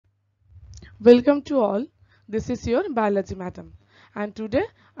Welcome to all. This is your biology madam, and today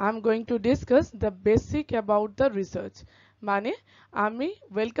I am going to discuss the basic about the research. মানে আমি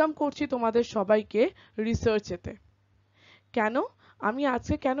welcome করছি তোমাদের সবাইকে রিসার্চেতে। কেন আমি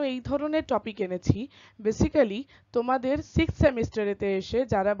আজকে কেন এই ধরনের টপিক এনেছি, বেসিক্যালি তোমাদের 6th সেমিস্টারেতে এসে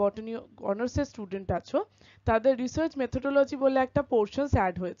যারা বটানি অনার্সের স্টুডেন্ট আছো তাদের রিসার্চ মেথোডোলজি বলে একটা পোর্শনস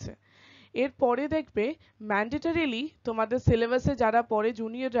অ্যাড হয়েছে। এরপরে দেখবে ম্যান্ডেটরিলি তোমাদের সিলেবাসে যারা পরে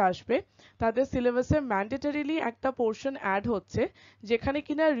জুনিয়ররা আসবে তাদের সিলেবাসে ম্যান্ডেটরিলি একটা পোর্শন অ্যাড হচ্ছে, যেখানে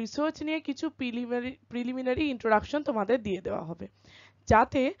কিনা রিসার্চ নিয়ে কিছু প্রিলিমিনারি ইন্ট্রোডাকশন তোমাদের দিয়ে দেওয়া হবে,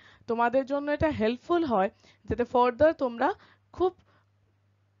 যাতে তোমাদের জন্য এটা হেল্পফুল হয়, যাতে ফার্দার তোমরা খুব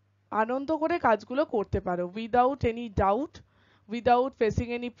আনন্দ করে কাজগুলো করতে পারো without any doubt, without facing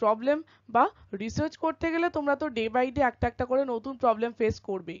any problem. বা রিসার্চ করতে গেলে তোমরা তো ডে বাই ডে একটা একটা করে নতুন প্রবলেম ফেস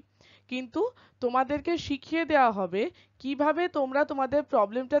করবেই, কিন্তু তোমাদেরকে শিখিয়ে দেওয়া হবে কিভাবে তোমরা তোমাদের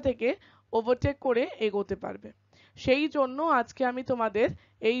প্রবলেমটা থেকে ওভারটেক করে এগোতে পারবে। সেই জন্য আজকে আমি তোমাদের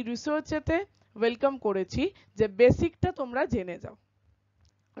এই রিসার্চেতে ওয়েলকাম করেছি, যে বেসিকটা তোমরা জেনে যাও।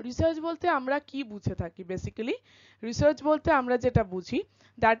 রিসার্চ বলতে আমরা কি বুঝে থাকি? বেসিক্যালি রিসার্চ বলতে আমরা যেটা বুঝি,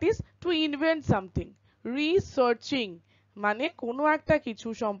 that is two invent something. Researching মানে কোনো একটা কিছু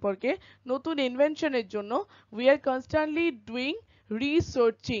সম্পর্কে নতুন ইনভেনশনের জন্য we are constantly doing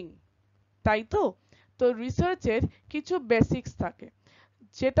researching, তাই তো? তো রিসার্চের কিছু বেসিক্স থাকে,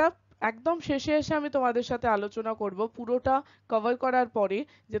 যেটা একদম শেষে এসে আমি তোমাদের সাথে আলোচনা করব, পুরোটা কভার করার পরে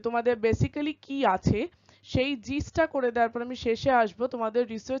যে তোমাদের বেসিক্যালি কি আছে সেই জিসটা করে দেওয়ার পর আমি শেষে আসবো তোমাদের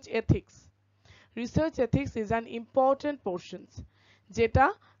research ethics. Research ethics is an important portions, যেটা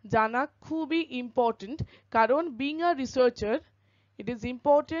জানা খুবই ইম্পর্টেন্ট, কারণ being a researcher it is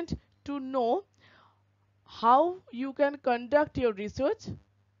important to know how you can conduct your research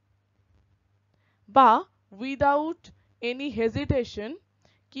বা উইদাউট এনি হেজিটেশন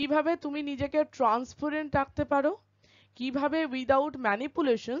কিভাবে তুমি নিজেকে ট্রান্সপারেন্ট রাখতে পারো, কিভাবে উইদাউট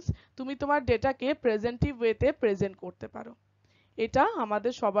ম্যানিপুলেশনস তুমি তোমার ডেটাকে প্রেজেন্টিভ ওয়েতে প্রেজেন্ট করতে পারো। এটা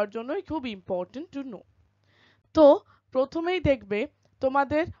আমাদের সবার জন্যই খুব ইম্পর্টেন্ট টু নো। তো প্রথমেই দেখবে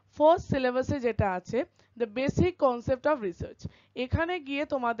তোমাদের ফার্স্ট সিলেবাসে যেটা আছে, the basic concept of research. এখানে গিয়ে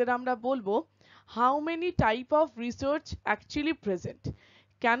তোমাদের আমরা বলবো how many type of research actually present.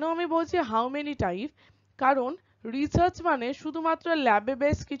 কেন আমি বলছি হাউ মেনি টাইপ? কারণ রিসার্চ মানে শুধুমাত্র ল্যাবে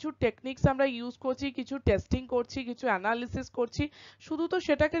বেস কিছু টেকনিক্স আমরা ইউজ করছি, কিছু টেস্টিং করছি, কিছু অ্যানালিসিস করছি, শুধু তো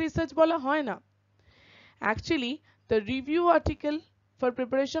সেটাকে রিসার্চ বলা হয় না। Actually the review article, for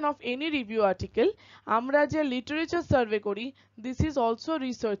preparation of any review article আমরা যে লিটারেচার সার্ভে করি, দিস ইজ অলসো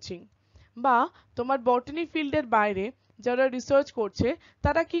রিসার্চিং। বা তোমার বটানি ফিল্ডের বাইরে যারা রিসার্চ করছে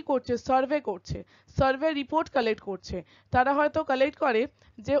তারা কি করছে? সার্ভে করছে, সার্ভে রিপোর্ট কালেক্ট করছে। তারা হয়তো কালেক্ট করে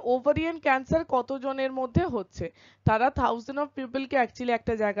যে ওভারিয়ান ক্যান্সার কতজনের মধ্যে হচ্ছে, তারা 1000 অফ পিপলকে অ্যাকচুয়ালি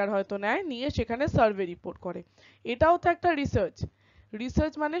একটা জায়গার হয়তো নেয়, নিয়ে সেখানে সার্ভে রিপোর্ট করে। এটাও তো একটা রিসার্চ।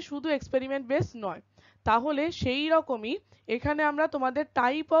 রিসার্চ মানে শুধু এক্সপেরিমেন্ট বেস নয়। তাহলে সেই রকমই এখানে আমরা তোমাদের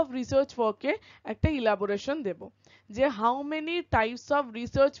টাইপ অফ রিসার্চ ওয়ার্ককে একটা ইলাবোরেশন দেব, যে how many types of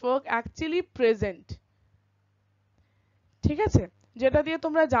research work actually present. ঠিক আছে? যেটা দিয়ে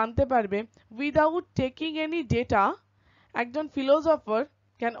তোমরা জানতে পারবে উইদাউট টেকিং এনি ডেটা একজন philosopher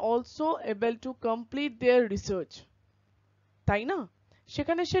can also able to complete their research, তাই না?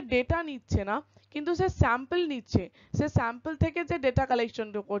 সেখানে সে ডেটা নিচ্ছে না, কিন্তু সে স্যাম্পল নিচ্ছে। সে স্যাম্পল থেকে যে ডেটা কালেকশন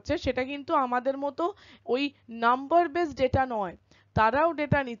করছে সেটা কিন্তু আমাদের মতো ওই নাম্বার বেসড ডেটা নয়। তারাও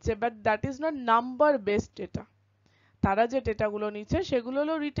ডেটা নিচ্ছে, but that is not number based data. তারা যে ডেটাগুলো নিচ্ছে সেগুলো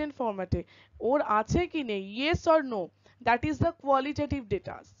হলো রিটেন ফরম্যাটে, ওর আছে কি নেই, yes or no, that is the qualitative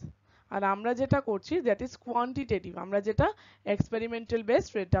ডেটাস। আর আমরা যেটা করছি দ্যাট ইজ কোয়ান্টিটেটিভ, আমরা যেটা এক্সপেরিমেন্টাল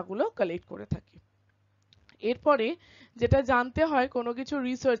বেসড ডেটাগুলো কালেক্ট করে থাকি। এরপরে যেটা জানতে হয় কোনো কিছু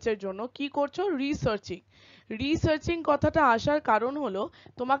রিসার্চের জন্য, কি করছো? রিসার্চিং। রিসার্চিং কথাটা আসার কারণ হলো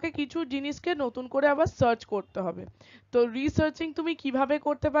তোমাকে কিছু জিনিসকে নতুন করে আবার সার্চ করতে হবে। তো রিসার্চিং তুমি কিভাবে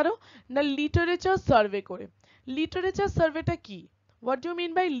করতে পারো? না, লিটারেচার সার্ভে করে। লিটারেচার সার্ভেটা কি? What do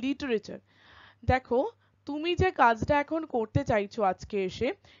mean by literature? দেখো, তুমি যে কাজটা এখন করতে চাইছো আজকে এসে,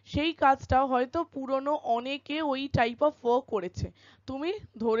 সেই কাজটা হয়তো পুরনো অনেকে ওই টাইপ অফ ওয়ার্ক করেছে। তুমি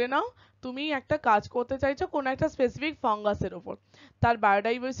ধরে নাও তুমি একটা কাজ করতে চাইছো কোনো একটা স্পেসিফিক ফাঙ্গাসের ওপর, তার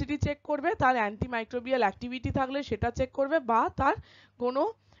বায়োডাইভার্সিটি চেক করবে, তার অ্যান্টিমাইক্রোবিয়াল অ্যাক্টিভিটি থাকলে সেটা চেক করবে, বা তার কোনো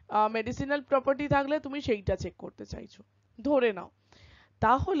মেডিসিনাল প্রপার্টি থাকলে তুমি সেইটা চেক করতে চাইছো, ধরে নাও।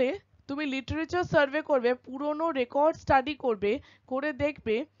 তাহলে তুমি লিটারেচার সার্ভে করবে, পুরনো রেকর্ড স্টাডি করবে, করে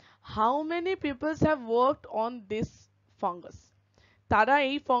দেখবে how many people's have worked on this fungus. তারা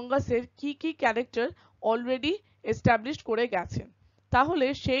এই ফাঙ্গাসের কি কি ক্যারেক্টার অলরেডি এস্টাবলিশড করে গেছেন। তাহলে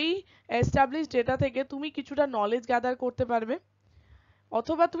সেই এস্টাবলিশড ডেটা থেকে তুমি কিছুটা নলেজ গ্যাদার করতে পারবে।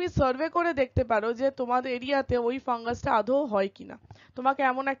 অথবা তুমি সার্ভে করে দেখতে পারো যে তোমার এরিয়াতে ওই ফাঙ্গাসটা আদৌ হয় কিনা। তোমাকে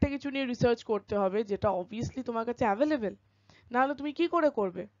এমন একটা কিছু নিয়ে রিসার্চ করতে হবে যেটা অবভিয়াসলি তোমার কাছে অ্যাভেলেবেল, না হলে তুমি কি করে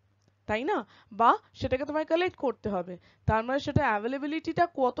করবে, তাই না? বা সেটাকে তোমায় কালেক্ট করতে হবে, তার মানে সেটা অ্যাভেলেবিলিটিটা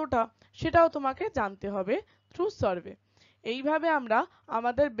কতটা সেটাও তোমাকে জানতে হবে থ্রু সার্ভে। এইভাবে আমরা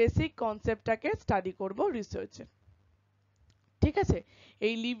আমাদের বেসিক কনসেপ্টটাকে স্টাডি করব রিসার্চে। ঠিক আছে,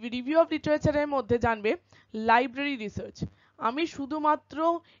 এই রিভিউ অফ লিটারেচারের মধ্যে জানবে লাইব্রেরি রিসার্চ। আমি শুধুমাত্র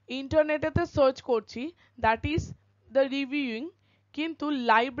ইন্টারনেটেতে সার্চ করছি, দ্যাট ইজ দ্য রিভিউইং, কিন্তু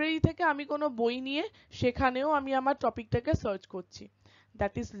লাইব্রেরি থেকে আমি কোনো বই নিয়ে সেখানেও আমি আমার টপিকটাকে সার্চ করছি,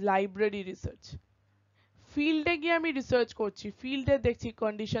 দ্যাট ইজ লাইব্রেরি রিসার্চ। ফিল্ডে গিয়ে আমি রিসার্চ করছি, ফিল্ডে দেখছি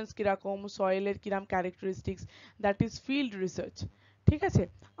কন্ডিশনস কিরকম, সয়েলের কিরকম characteristics, that is field research. ঠিক আছে,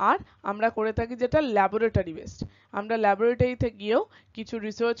 আর আমরা করে থাকি যেটা ল্যাবরেটরি বেসড, আমরা ল্যাবরেটরিতে গিয়েও কিছু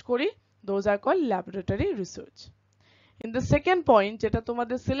রিসার্চ করি, those are call laboratory research. In the second point, যেটা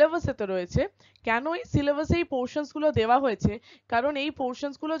তোমাদের সিলেবাসেতে রয়েছে, কেন এই সিলেবাসে এই পোর্শনস গুলো দেওয়া হয়েছে, কারণ এই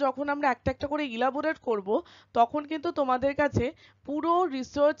পোর্শনস গুলো যখন আমরা একটা একটা করে ইলাবোরেট করব তখন কিন্তু তোমাদের কাছে পুরো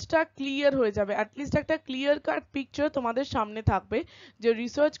রিসার্চটা ক্লিয়ার হয়ে যাবে, অ্যাটলিস্ট একটা ক্লিয়ার কাট পিকচার তোমাদের সামনে থাকবে যে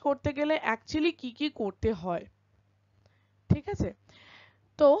রিসার্চ করতে গেলে অ্যাকচুয়ালি কি কি করতে হয়। ঠিক আছে,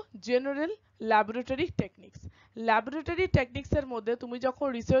 তো জেনারেল ল্যাবরেটরি টেকনিক্স, ল্যাবরেটরি টেকনিক্সের মধ্যে তুমি যখন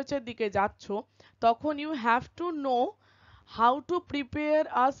রিসার্চের দিকে যাচ্ছ তখন you have to know how to prepare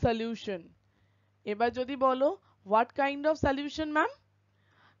a solution। এবার যদি বলো what kind of solution ma'am,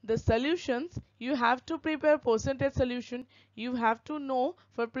 the solutions you have to prepare percentage solution, you have to know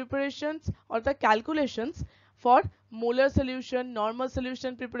for preparations or the calculations for molar solution, normal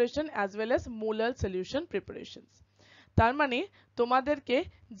solution preparation as well as molar solution preparations। তার মানে তোমাদেরকে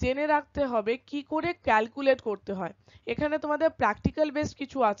জেনে রাখতে হবে কি করে calculate করতে হয়। এখানে তোমাদের প্র্যাকটিক্যাল বেসড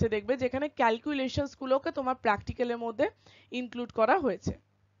কিছু আছে দেখবে, যেখানে ক্যালকুলেশনস গুলোকে তোমার প্র্যাকটিক্যালের মধ্যে ইনক্লুড করা হয়েছে।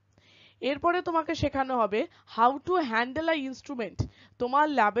 এরপরে তোমাকে শেখানো হবে how to handle a instrument. তোমার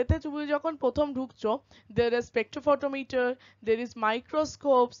ল্যাবেতে তুমি যখন প্রথম ঢুকছো, দের আর spectrophotometer, there is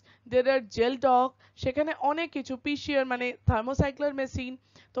মাইক্রোস্কোপস, there R jail doc, সেখানে অনেক কিছু, পিসিআর মানে থার্মোসাইক্লার মেশিন,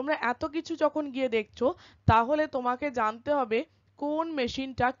 তোমরা এত কিছু যখন গিয়ে দেখছো তাহলে তোমাকে জানতে হবে কোন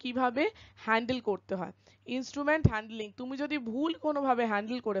মেশিনটা কিভাবে হ্যান্ডেল করতে হয়। ইনস্ট্রুমেন্ট হ্যান্ডলিং, তুমি যদি ভুল কোনোভাবে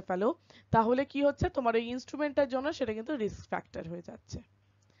হ্যান্ডেল করে ফেলো তাহলে কি হচ্ছে, তোমার এই ইনস্ট্রুমেন্টের জন্য সেটা কিন্তু রিস্ক ফ্যাক্টর হয়ে যাচ্ছে।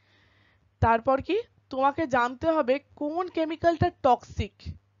 তারপর কি তোমাকে জানতে হবে কোন কেমিক্যালটা টক্সিক,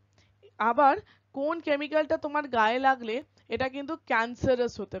 আবার কোন কেমিক্যালটা তোমার গায়ে লাগলে এটা কিন্তু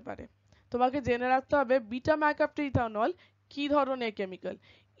ক্যান্সারাস হতে পারে। তোমাকে জেনে রাখতে হবে বিটা ম্যাকআপটোইথানল কি ধরনের কেমিক্যাল,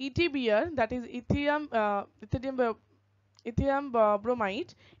 ইটিবিআর দ্যাট ইজ ইথিয়াম ব্রোমাইড,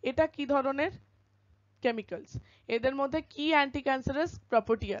 এটা কি ধরনের কেমিক্যালস, এদের মধ্যে কি অ্যান্টি ক্যান্সারাস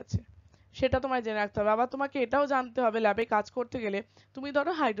প্রপার্টি আছে সেটা তোমায় জেনে রাখতে হবে। আবার তোমাকে এটাও জানতে হবে ল্যাবে কাজ করতে গেলে, তুমি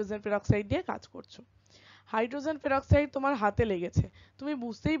ধরো হাইড্রোজেন পেরক্সাইড দিয়ে কাজ করছো, হাইড্রোজেন পেরক্সাইড তোমার হাতে লেগেছে, তুমি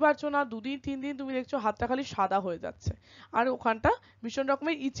বুঝতেই পারছো না, 2 দিন 3 দিন তুমি দেখছো হাতটা খালি সাদা হয়ে যাচ্ছে আর ওখানটা ভীষণ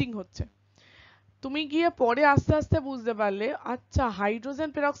রকমের ইচিং হচ্ছে। তুমি গিয়ে পরে আস্তে আস্তে বুঝতে পারলে আচ্ছা হাইড্রোজেন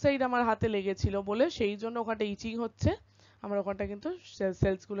পেরক্সাইড আমার হাতে লেগেছিল বলে সেই জন্য ওখানটা ইচিং হচ্ছে, আমার ওখানটা কিন্তু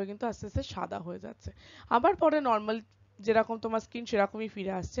সেলস গুলো কিন্তু আস্তে আস্তে সাদা হয়ে যাচ্ছে। আবার পরে নর্মাল যেরকম তোমার স্কিন সেরকমই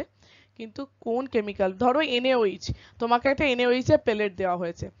ফিরে আসছে। কিন্তু কোন কেমিক্যাল, ধরো NaOH, তোমাকে একটা NaOH এর প্যালেট দেওয়া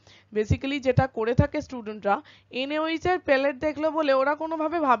হয়েছে। বেসিক্যালি যেটা করে থাকে স্টুডেন্টরা, NaOH এর প্যালেট দেখলো বলে ওরা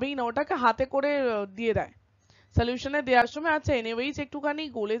কোনোভাবে ভাবেই না, ওটাকে হাতে করে দিয়ে দেয় সলিউশনে দেওয়ার সময়। আচ্ছা NaOH একটুখানি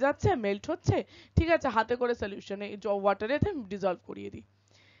গলে যাচ্ছে, মেল্ট হচ্ছে, ঠিক আছে হাতে করে সলিউশনে ওয়াটারে ডিজলভ করিয়ে দিই।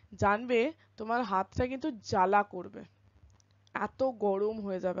 জানবে তোমার হাতটা কিন্তু জ্বালা করবে, এত গরম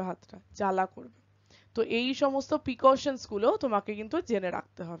হয়ে যাবে হাতটা, জ্বালা করবে। তো এই সমস্ত প্রিকশনস গুলো তোমাকে কিন্তু জেনে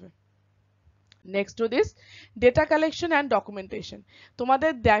রাখতে হবে। Next to this, data collection and documentation.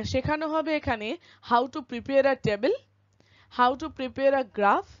 তোমাদের শেখানো হবে এখানে how to prepare a table, how to prepare a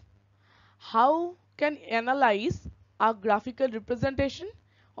graph, how can analyse a graphical representation,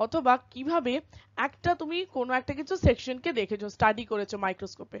 অথবা কিভাবে একটা তুমি কোনো একটা কিছু সেকশনকে দেখেছো, স্টাডি করেছো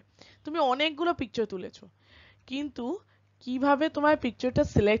মাইক্রোস্কোপে, তুমি অনেকগুলো পিকচার তুলেছো, কিন্তু কিভাবে তোমার পিকচারটা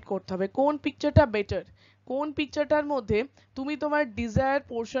সিলেক্ট করতে হবে, কোন পিকচারটা বেটার, কোন পিকচারটার মধ্যে তুমি তোমার ডিজায়ার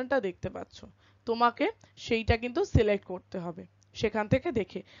পোর্শনটা দেখতে পাচ্ছ, তোমাকে সেইটা কিন্তু সিলেক্ট করতে হবে সেখান থেকে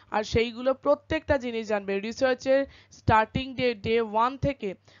দেখে। আর সেইগুলো প্রত্যেকটা জিনিস জানবে রিসার্চের স্টার্টিং ডে 1 থেকে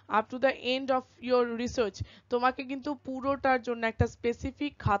up to the end of your research. তোমাকে কিন্তু পুরোটার জন্য একটা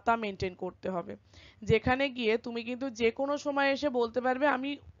স্পেসিফিক খাতা মেনটেন করতে হবে, যেখানে গিয়ে তুমি কিন্তু যে কোনো সময় এসে বলতে পারবে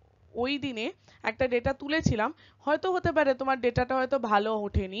আমি ওই দিনে একটা ডেটা তুলেছিলাম, হয়তো হতে পারে তোমার ডেটাটা হয়তো ভালো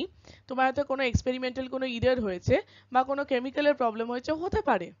ওঠেনি, তোমার হয়তো কোনো এক্সপেরিমেন্টাল কোনো ইরার হয়েছে বা কোনো কেমিক্যালের প্রবলেম হয়েছে, হতে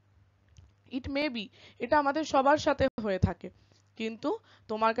পারে, ইট মে বি, এটা আমাদের সবার সাথে হয়ে থাকে। কিন্তু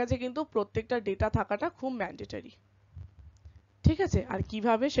তোমার কাছে কিন্তু প্রত্যেকটা ডেটা থাকাটা খুব ম্যান্ডেটরি। ঠিক আছে, আর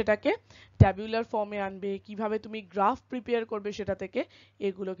কিভাবে সেটাকে ট্যাবুলার ফর্মে আনবে, কিভাবে তুমি গ্রাফ প্রিপেয়ার করবে সেটা থেকে,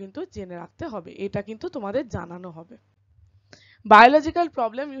 এগুলো কিন্তু জেনে রাখতে হবে, এটা কিন্তু তোমাদের জানানো হবে। Biological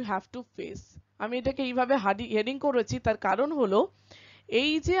problem you have to face, আমি এটাকে এইভাবে হেডিং করেছি, তার কারণ হলো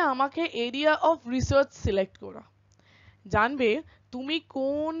এই যে আমাকে এরিয়া অফ রিসার্চ সিলেক্ট করা, জানবে তুমি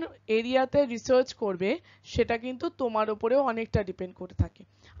কোন এরিয়াতে রিসার্চ করবে সেটা কিন্তু তোমার উপরেও অনেকটা ডিপেন্ড করে থাকে।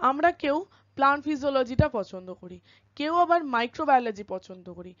 আমরা কেউ প্লান্ট ফিজিওলজিটা পছন্দ করি, কেউ আবার মাইক্রোবায়োলজি পছন্দ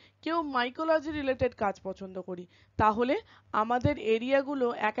করি, কেউ মাইকোলজি রিলেটেড কাজ পছন্দ করি, তাহলে আমাদের এরিয়াগুলো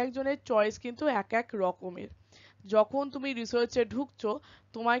এক একজনের চয়েস কিন্তু এক এক রকমের। যখন তুমি রিসার্চে ঢুকছো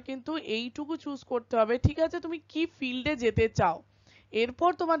তোমায় কিন্তু এইটুকু চুজ করতে হবে, ঠিক আছে তুমি কি ফিল্ডে যেতে চাও,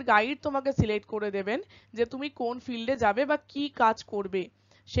 এরপর তোমার গাইড তোমাকে সিলেক্ট করে দেবেন যে তুমি কোন ফিল্ডে যাবে বা কি কাজ করবে।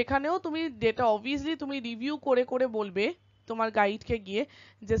 সেখানেও তুমি ডেটা অবভিয়াসলি তুমি রিভিউ করে করে বলবে তোমার গাইডকে গিয়ে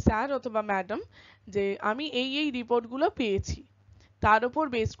যে স্যার অথবা ম্যাডাম, যে আমি এই রিপোর্টগুলো পেয়েছি, তার উপর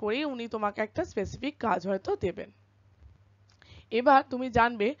বেস করেই উনি তোমাকে একটা স্পেসিফিক কাজ হয়তো দেবেন। এবার তুমি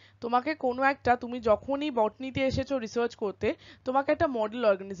জানবে তোমাকে কোনো একটা, তুমি যখনই বটনিতে এসেছো রিসার্চ করতে, তোমাকে একটা মডেল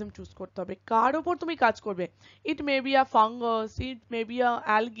অর্গানিজম চুজ করতে হবে, কার উপর তুমি কাজ করবে। ইট may be a fungus, it may be a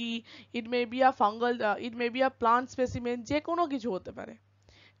algae, it may be a fungal, it may be a plant specimen, যে কোনো কিছু হতে পারে,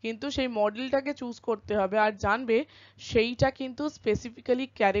 কিন্তু সেই মডেলটাকে চুজ করতে হবে। আর জানবে সেইটা কিন্তু স্পেসিফিক্যালি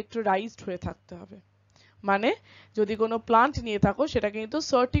ক্যারেক্টারাইজড হয়ে থাকতে হবে, মানে যদি কোনো প্লান্ট নিয়ে থাকো সেটা কিন্তু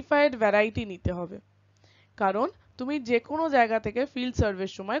সার্টিফাইড ভ্যারাইটি নিতে হবে, কারণ তুমি যে কোনো জায়গা থেকে ফিল্ড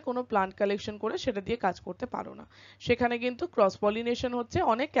সার্ভের সময় কোনো প্লান্ট কালেকশন করে সেটা দিয়ে কাজ করতে পারো না, সেখানে কিন্তু ক্রস পলিনেশন হচ্ছে,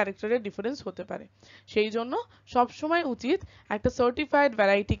 অনেক ক্যারেক্টারের ডিফারেন্স হতে পারে। সেই জন্য সবসময় উচিত একটা সার্টিফাইড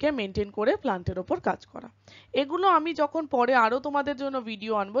ভ্যারাইটিকে মেনটেন করে প্লান্টের ওপর কাজ করা। এগুলো আমি যখন পরে আরো তোমাদের জন্য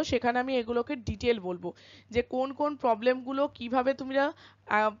ভিডিও আনবো সেখানে আমি এগুলোকে ডিটেল বলবো যে কোন কোন প্রবলেমগুলো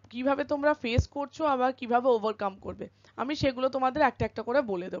কিভাবে তোমরা ফেস করছো আবার কিভাবে ওভারকাম করবে, আমি সেগুলো তোমাদের একটা একটা করে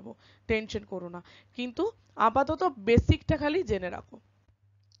বলে দেবো, টেনশন করো না। কিন্তু আপাতত বেসিকটা খালি জেনে রাখো।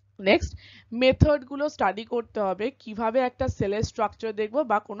 নেক্সট, মেথড গুলো স্টাডি করতে হবে, কিভাবে একটা সেলের স্ট্রাকচার দেখবো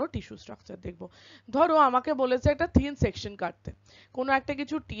বা কোনো টিস্যু স্ট্রাকচার দেখবো। ধরো আমাকে বলেছে একটা থিন সেকশন কাটতে, কোনো একটা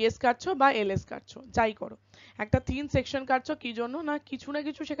কিছু টিএস কাটছো বা এলএস কাটছো, যাই করো, একটা থিন সেকশন কাটছো কি জন্য না, কিছু না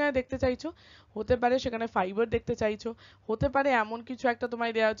কিছু সেখানে দেখতে চাইছো, হতে পারে সেখানে ফাইবার দেখতে চাইছো, হতে পারে এমন কিছু একটা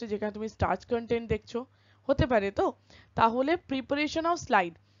তোমায় দেওয়া হচ্ছে যেখানে তুমি স্টার্চ কন্টেন্ট দেখছো, হতে পারে। তো তাহলে প্রিপারেশন অফ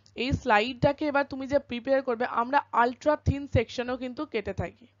স্লাইড, এই স্লাইডটাকে এবার তুমি যে প্রিপেয়ার করবে, আমরা আলট্রা থিন সেকশনও কিন্তু কেটে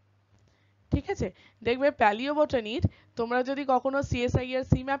থাকি, ঠিক আছে। দেখবে প্যালিওবটানির, তোমরা যদি কখনো সিএসআই এর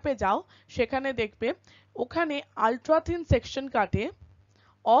সি ম্যাপে যাও সেখানে দেখবে ওখানে আলট্রা থিন সেকশন কাটে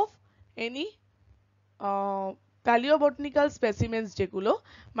অফ এনি প্যালিওবটনিক্যাল স্পেসিমেন্স, যেগুলো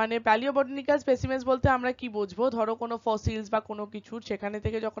মানে প্যালিওবটনিক্যাল স্পেসিমেন্স বলতে আমরা কি বুঝবো, ধরো কোনো ফসিলস বা কোনো কিছুর সেখানে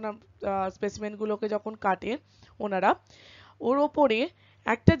থেকে যখন স্পেসিমেনগুলোকে যখন কাটে ওনারা, ওর ওপরে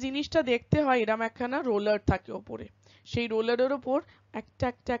একটা জিনিসটা দেখতে হয়, এরম একখানা রোলার থাকে ওপরে, সেই রোলারের ওপর একটা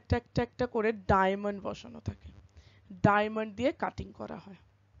একটা একটা একটা একটা করে ডায়মন্ড বসানো থাকে, ডায়মন্ড দিয়ে কাটিং করা হয়,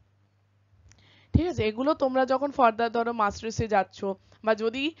 ঠিক আছে। এগুলো তোমরা যখন ফার্দার ধরো মাস্টার্সে যাচ্ছ বা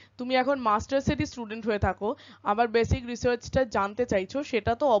যদি তুমি এখন মাস্টার্সেরই স্টুডেন্ট হয়ে থাকো আবার বেসিক রিসার্চটা জানতে চাইছো,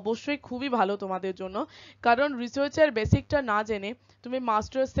 সেটা তো অবশ্যই খুবই ভালো তোমাদের জন্য, কারণ রিসার্চের বেসিকটা না জেনে তুমি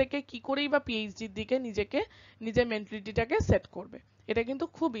মাস্টার্স থেকে কি করেই বা পিএইচডির দিকে নিজের মেন্টালিটিটাকে সেট করবে, এটা কিন্তু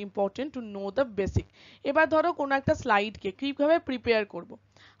খুব important to know the basic. এবার ধরো কোনো একটা স্লাইডকে কিভাবে প্রিপেয়ার করব,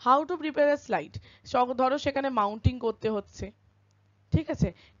 how to prepare a slide, ধরো সেখানে মাউন্টিং করতে হচ্ছে, ঠিক আছে,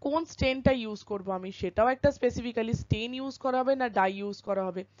 কোন স্টেনটা ইউজ করব আমি, সেটাও একটা স্পেসিফিক্যালি স্টেন ইউজ করা হবে না ডাই ইউজ করা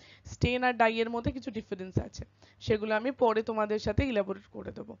হবে, স্টেন আর ডাই এর মধ্যে কিছু ডিফারেন্স আছে, সেগুলো আমি পরে তোমাদের সাথে ইলাবোরেট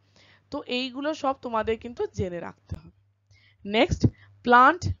করে দেব। তো এইগুলো সব তোমাদের কিন্তু জেনে রাখতে হবে। নেক্সট,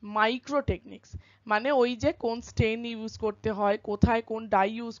 প্লান্ট মাইক্রো টেকনিক্স, মানে ওই যে কোন স্টেন ইউজ করতে হয়, কোথায় কোন ডাই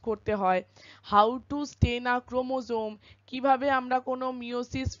ইউজ করতে হয়, how to stain a chromosome, কিভাবে আমরা কোনো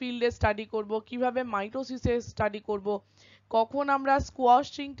মিওসিস ফিল্ডে স্টাডি করব, কিভাবে মাইটোসিসে স্টাডি করব, কখন আমরা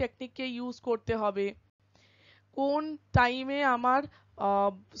স্কোয়াশিং টেকনিককে ইউজ করতে হবে, কোন টাইমে আমার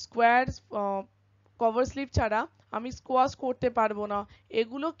স্কোয়ার কভার স্লিপ ছাড়া আমি স্কোয়াশ করতে পারবো না,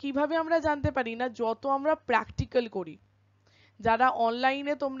 এগুলো কিভাবে আমরা জানতে পারি না, যত আমরা প্র্যাকটিক্যাল করি। যারা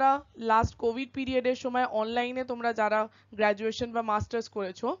অনলাইনে তোমরা লাস্ট কোভিড পিরিয়ডের সময় অনলাইনে তোমরা যারা গ্র্যাজুয়েশন বা মাস্টার্স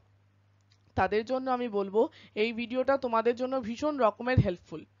করেছো তাদের জন্য আমি বলবো এই ভিডিওটা তোমাদের জন্য ভীষণ রকমের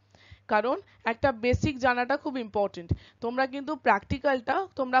হেল্পফুল, কারণ একটা বেসিক জানাটা খুব ইম্পর্টেন্ট, তোমরা কিন্তু প্র্যাকটিক্যালটা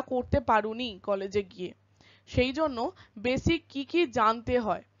তোমরা করতে পারোনি কলেজে গিয়ে, সেই জন্য বেসিক কি কি জানতে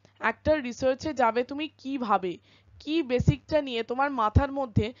হয়, একটা রিসার্চে যাবে তুমি কিভাবে, কি বেসিকটা নিয়ে তোমার মাথার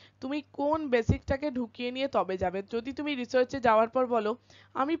মধ্যে তুমি কোন বেসিকটাকে ঢুকিয়ে নিয়ে তবে যাবে। যদি তুমি রিসার্চে যাওয়ার পর বলো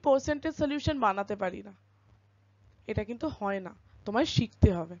আমি পার্সেন্টেজ সলিউশন বানাতে পারি না, এটা কিন্তু হয় না। তোমায় শিখতে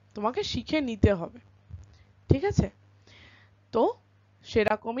হবে, তোমাকে শিখে নিতে হবে, ঠিক আছে? তো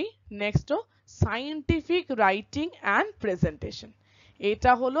সেরকমই next scientific writing and presentation,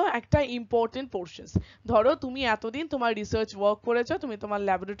 এটা হলো একটা ইম্পর্টেন্ট পোর্শনস। ধরো তুমি এতদিন তোমার রিসার্চ ওয়ার্ক করেছো, তুমি তোমার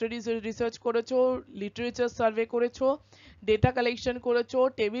ল্যাবরেটরি রিসার্চ করেছো, লিটারেচার সার্ভে করেছো, ডেটা কালেকশন করেছো,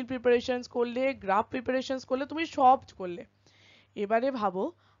 টেবিল প্রিপারেশনস করলে, গ্রাফ প্রিপারেশনস করলে, তুমি সব করলে। এবারে ভাবো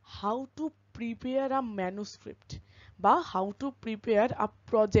how to prepare a manuscript বা how to prepare a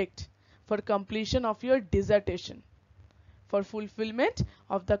project for completion of your dissertation for fulfillment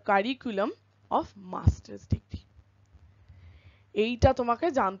of the curriculum of master's degree। এইটা তোমাকে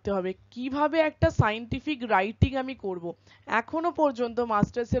জানতে হবে কিভাবে একটা সায়েন্টিফিক রাইটিং আমি করব। এখনো পর্যন্ত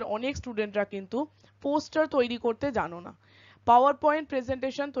মাস্টার্স এর অনেক স্টুডেন্টরা কিন্তু পোস্টার তৈরি করতে জানো না, পাওয়ার পয়েন্ট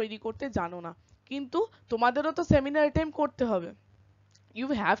প্রেজেন্টেশন তৈরি করতে জানো না, কিন্তু তোমাদেরও তো সেমিনার অ্যাটেন্ড করতে হবে। You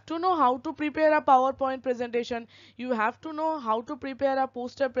have to know how to prepare a PowerPoint presentation, you have to know how to prepare a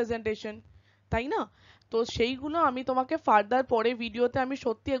poster presentation, তাই না? তো সেইগুলো আমি তোমাকে ফার্দার পরে ভিডিওতে আমি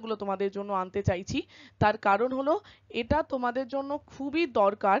সত্যি এগুলো তোমাদের জন্য আনতে চাইছি। তার কারণ হলো এটা তোমাদের জন্য খুবই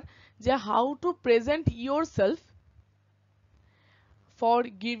দরকার যে how to present yourself for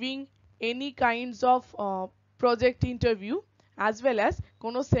giving any kinds of project interview as well as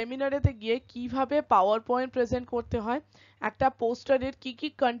কোনো সেমিনারেতে গিয়ে কিভাবে পাওয়ার পয়েন্ট প্রেজেন্ট করতে হয়, একটা পোস্টারের কি কি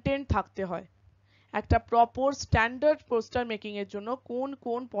কন্টেন্ট থাকতে হয়, একটা প্রপার স্ট্যান্ডার্ড পোস্টার মেকিং এর জন্য কোন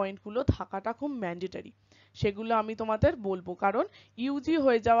কোন পয়েন্টগুলো থাকাটা খুব ম্যান্ডেটরি, সেগুলো আমি তোমাদের বলবো। কারণ ইউজি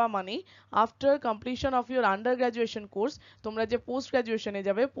হয়ে যাওয়া মানে after completion of your under graduation course তোমরা যে পোস্ট গ্রাজুয়েশনে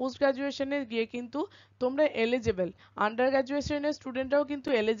যাবে, পোস্ট গ্রাজুয়েশনে গিয়ে কিন্তু তোমরা এলিজিবল, আন্ডার গ্রাজুয়েশনের স্টুডেন্টরাও কিন্তু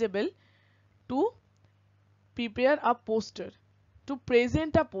eligible to prepare a poster, to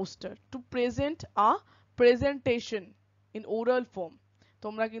present a poster, to present a presentation in oral form।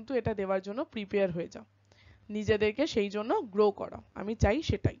 তোমরা কিন্তু এটা দেওয়ার জন্য প্রিপেয়ার হয়ে যাও, নিজেদেরকে সেই জন্য গ্রো করো, আমি চাই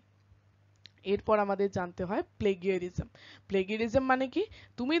সেটাই। এরপর আমাদের জানতে হয় প্লেগিয়ারিজম। প্লেগিয়ারিজম মানে কি?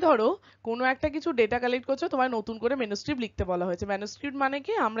 তুমি ধরো কোনো একটা কিছু ডেটা কালেক্ট করছো, তোমার নতুন করে ম্যানুস্ক্রিপ্ট লিখতে বলা হয়েছে। ম্যানুস্ক্রিপ্ট মানে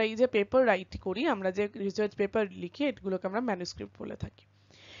কি? আমরা এই যে পেপার রাইট করি, আমরা যে রিসার্চ পেপার লিখি, এগুলোকে আমরা ম্যানুস্ক্রিপ্ট বলে থাকি।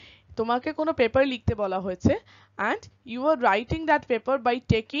 তোমাকে কোনো পেপার লিখতে বলা হয়েছে and you are writing that paper by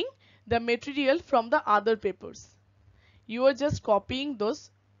taking the material from the other papers, you are just copying those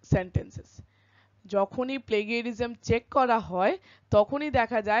sentences। যখনই প্লেগিয়ারিজম চেক করা হয় তখনই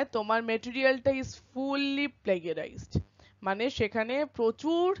দেখা যায় তোমার মেটেরিয়ালটা ইজ ফুললি প্লেগিয়ারাইজড, মানে সেখানে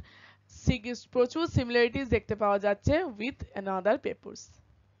প্রচুর সিমিলারিটিস দেখতে পাওয়া যাচ্ছে উইথ অ্যানাদার পেপারস,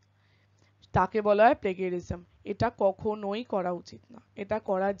 তাকে বলা হয় প্লেগিয়ারিজম। এটা কখনোই করা উচিত না, এটা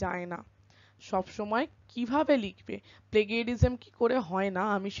করা যায় না। সব সময় কিভাবে লিখবে, প্লেগিয়ারিজম কি করে হয় না,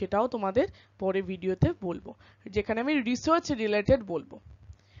 আমি সেটাও তোমাদের পরে ভিডিওতে বলবো, যেখানে আমি রিসার্চ রিলেটেড বলবো,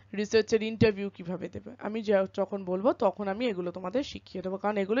 রিসার্চের ইন্টারভিউ কিভাবে দেবে আমি যখন বলবো তখন আমি এগুলো তোমাদের শিখিয়ে দেবো,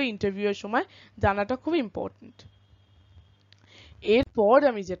 কারণ এগুলো ইন্টারভিউ এর সময় জানাটা খুব ইম্পর্টেন্ট। এরপর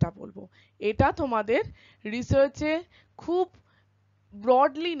আমি যেটা বলবো এটা তোমাদের রিসার্চে খুব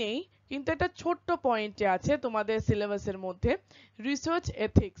ব্রডলি নেই, কিন্তু একটা ছোট্ট পয়েন্টে আছে তোমাদের সিলেবাসের মধ্যে, রিসার্চ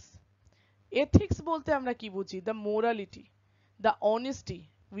এথিক্স। এথিক্স বলতে আমরা কি বুঝি? The morality, the honesty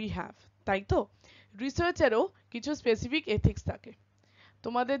we have, তাই তো? রিসার্চেরও কিছু স্পেসিফিক এথিক্স থাকে।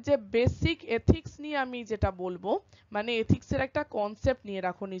 তোমাদের যে বেসিক এথিক্স নিয়ে আমি যেটা বলবো, মানে এথিক্সের একটা কনসেপ্ট নিয়ে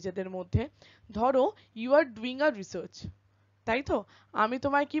রাখো নিজেদের মধ্যে। ধরো you are doing a research, তাই তো? আমি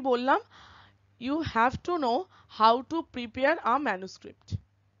তোমায় কি বললাম? You have to know how to prepare a manuscript,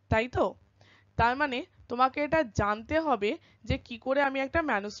 তাই তো? তার মানে তোমাকে এটা জানতে হবে যে কি করে আমি একটা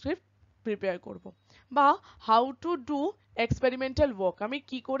ম্যানুস্ক্রিপ্ট প্রিপেয়ার করব, বা how to do experimental work, আমি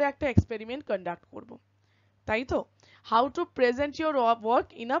কি করে একটা এক্সপেরিমেন্ট কন্ডাক্ট করব, তাই তো? How to present your work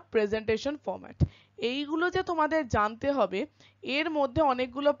in a presentation format, এইগুলো যে তোমাদের জানতে হবে। এর মধ্যে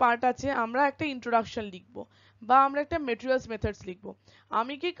অনেকগুলো পার্ট আছে, আমরা একটা ইন্ট্রোডাকশন লিখব বা আমরা একটা মেটেরিয়ালস মেথডস লিখব।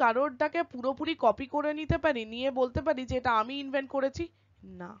 আমি কি কারোরটাকে পুরোপুরি কপি করে নিতে পারি, নিয়ে বলতে পারি যে এটা আমি ইনভেন্ট করেছি?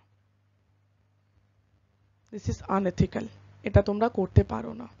 না, দিস ইজ আনএথিক্যাল, এটা তোমরা করতে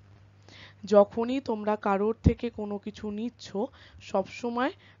পারো না। যখনই তোমরা কারোর থেকে কোনো কিছু নিচ্ছ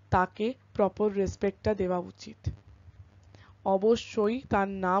সবসময় তাকে প্রপার রেসপেক্টটা দেওয়া উচিত, অবশ্যই তার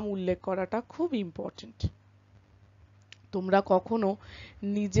নাম উল্লেখ করাটা খুব ইম্পর্টেন্ট। তোমরা কখনো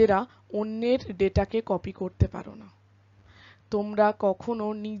নিজেরা অন্যের ডেটাকে কপি করতে পারো না, তোমরা কখনো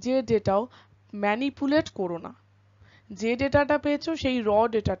নিজের ডেটাও ম্যানিপুলেট করো না। যে ডেটাটা পেয়েছো সেই র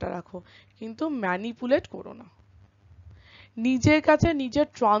ডেটাটা রাখো, কিন্তু ম্যানিপুলেট করো না। নিজের কাছে নিজের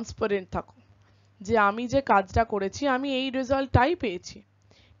ট্রান্সপারেন্ট থাকো, যে আমি যে কাজটা করেছি আমি এই রেজাল্টটাই পেয়েছি।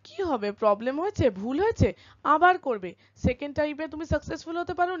 কি হবে, প্রবলেম হয়েছে, ভুল হয়েছে, আবার করবে। সেকেন্ড টাইমে তুমি সাকসেসফুল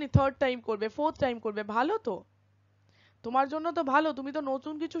হতে পারোনি, থার্ড টাইম করবে, ফোর্থ টাইম করবে, ভালো তো, তোমার জন্য তো ভালো, তুমি তো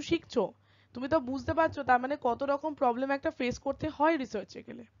নতুন কিছু শিখছো, তুমি তো বুঝতে পারছো তার মানে কত রকম প্রবলেম একটা ফেস করতে হয় রিসার্চে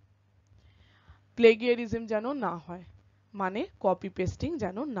গেলে। প্লেগিয়ারিজম যেন না হয়, মানে কপি পেস্টিং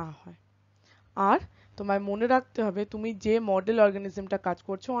যেন না হয়। আর তোমায় মনে রাখতে হবে তুমি যে মডেল অর্গানিজমটা কাজ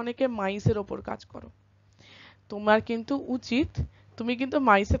করছো, অনেকে মাইসের ওপর কাজ করো, তোমার কিন্তু উচিত, তুমি কিন্তু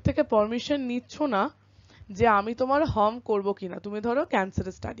মাইসের থেকে পারমিশন নিচ্ছ না যে আমি তোমার হার্ম করব কিনা। তুমি ধরো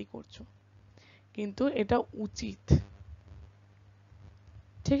ক্যান্সারের স্টাডি করছো, কিন্তু এটা উচিত,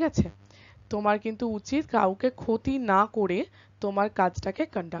 ঠিক আছে, তোমার কিন্তু উচিত কাউকে ক্ষতি না করে তোমার কাজটাকে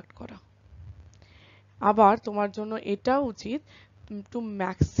কন্ডাক্ট করা। আবার তোমার জন্য এটা উচিত টু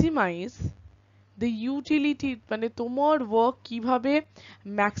ম্যাক্সিমাইজ দ্য ইউটিলিটি, মানে তোমার ওয়ার্ক কিভাবে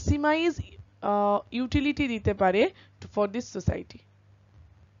ম্যাক্সিমাইজ ইউটিলিটি দিতে পারে ফর দিস সোসাইটি,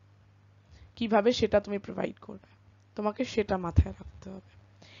 কিভাবে সেটা তুমি প্রোভাইড করবে, তোমাকে সেটা মাথায় রাখতে হবে।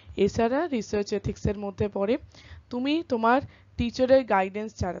 এছাড়া রিসার্চ এথিক্সের মধ্যে পড়ে তুমি তোমার টিচারের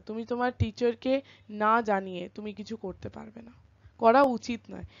গাইডেন্স ছাড়া, তুমি তোমার টিচারকে না জানিয়ে তুমি কিছু করতে পারবে না, করা উচিত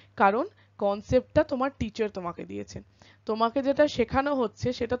নয়। কারণ কনসেপ্টটা তোমার টিচার তোমাকে দিয়েছেন, তোমাকে যেটা শেখানো হচ্ছে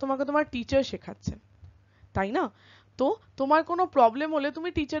সেটা তোমাকে তোমার টিচার শেখাচ্ছেন, তাই না? তো তোমার কোনো প্রবলেম হলে তুমি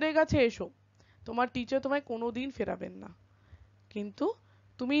টিচারের কাছে এসো, তোমার টিচার তোমায় কোনোদিন ফেরাবেন না। কিন্তু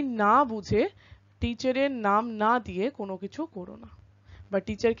তুমি না বুঝে টিচারের নাম না দিয়ে কোনো কিছু করো না, বা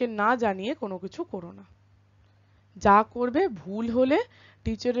টিচারকে না জানিয়ে কোনো কিছু করো না। যা করবে ভুল হলে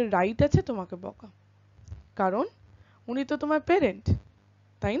টিচারের রাইট আছে তোমাকে বকা, কারণ উনি তো তোমার পেরেন্ট,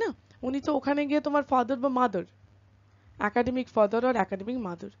 তাই না? উনি তো ওখানে গিয়ে তোমার ফাদার বা মাদার, একাডেমিক ফাদার আর একাডেমিক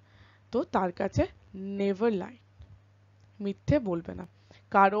মাদার। তো তার কাছে নেভার লাই, মিথ্যে বলবে না।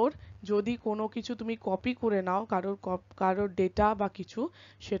 কারোর যদি কোনো কিছু তুমি কপি করে নাও, কারোর ডেটা বা কিছু,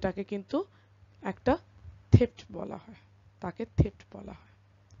 সেটাকে কিন্তু একটা থেফট বলা হয়, তাকে থেফট বলা হয়,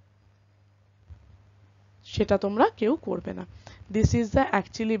 সেটা তোমরা কেউ করবে না। This is the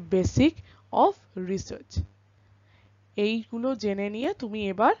actually basic of research. এইগুলো জেনে নিয়ে তুমি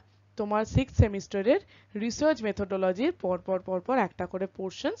এবার তোমার 6th সেমিস্টারের রিসার্চ মেথোডোলজির পরপর একটা করে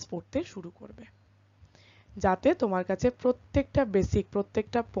পোর্শনস পড়তে শুরু করবে, যাতে তোমার কাছে প্রত্যেকটা বেসিক,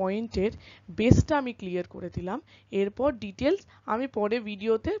 প্রত্যেকটা পয়েন্টের বেসটা আমি ক্লিয়ার করে দিলাম। এরপর ডিটেলস আমি পরে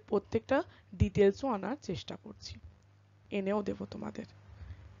ভিডিওতে প্রত্যেকটা ডিটেলসও আনার চেষ্টা করছি, এনেও দেব তোমাদের,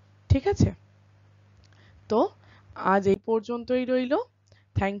 ঠিক আছে? তো আজ এই পর্যন্তই রইল।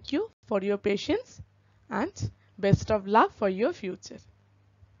 Thank you for your patience and best of luck for your future.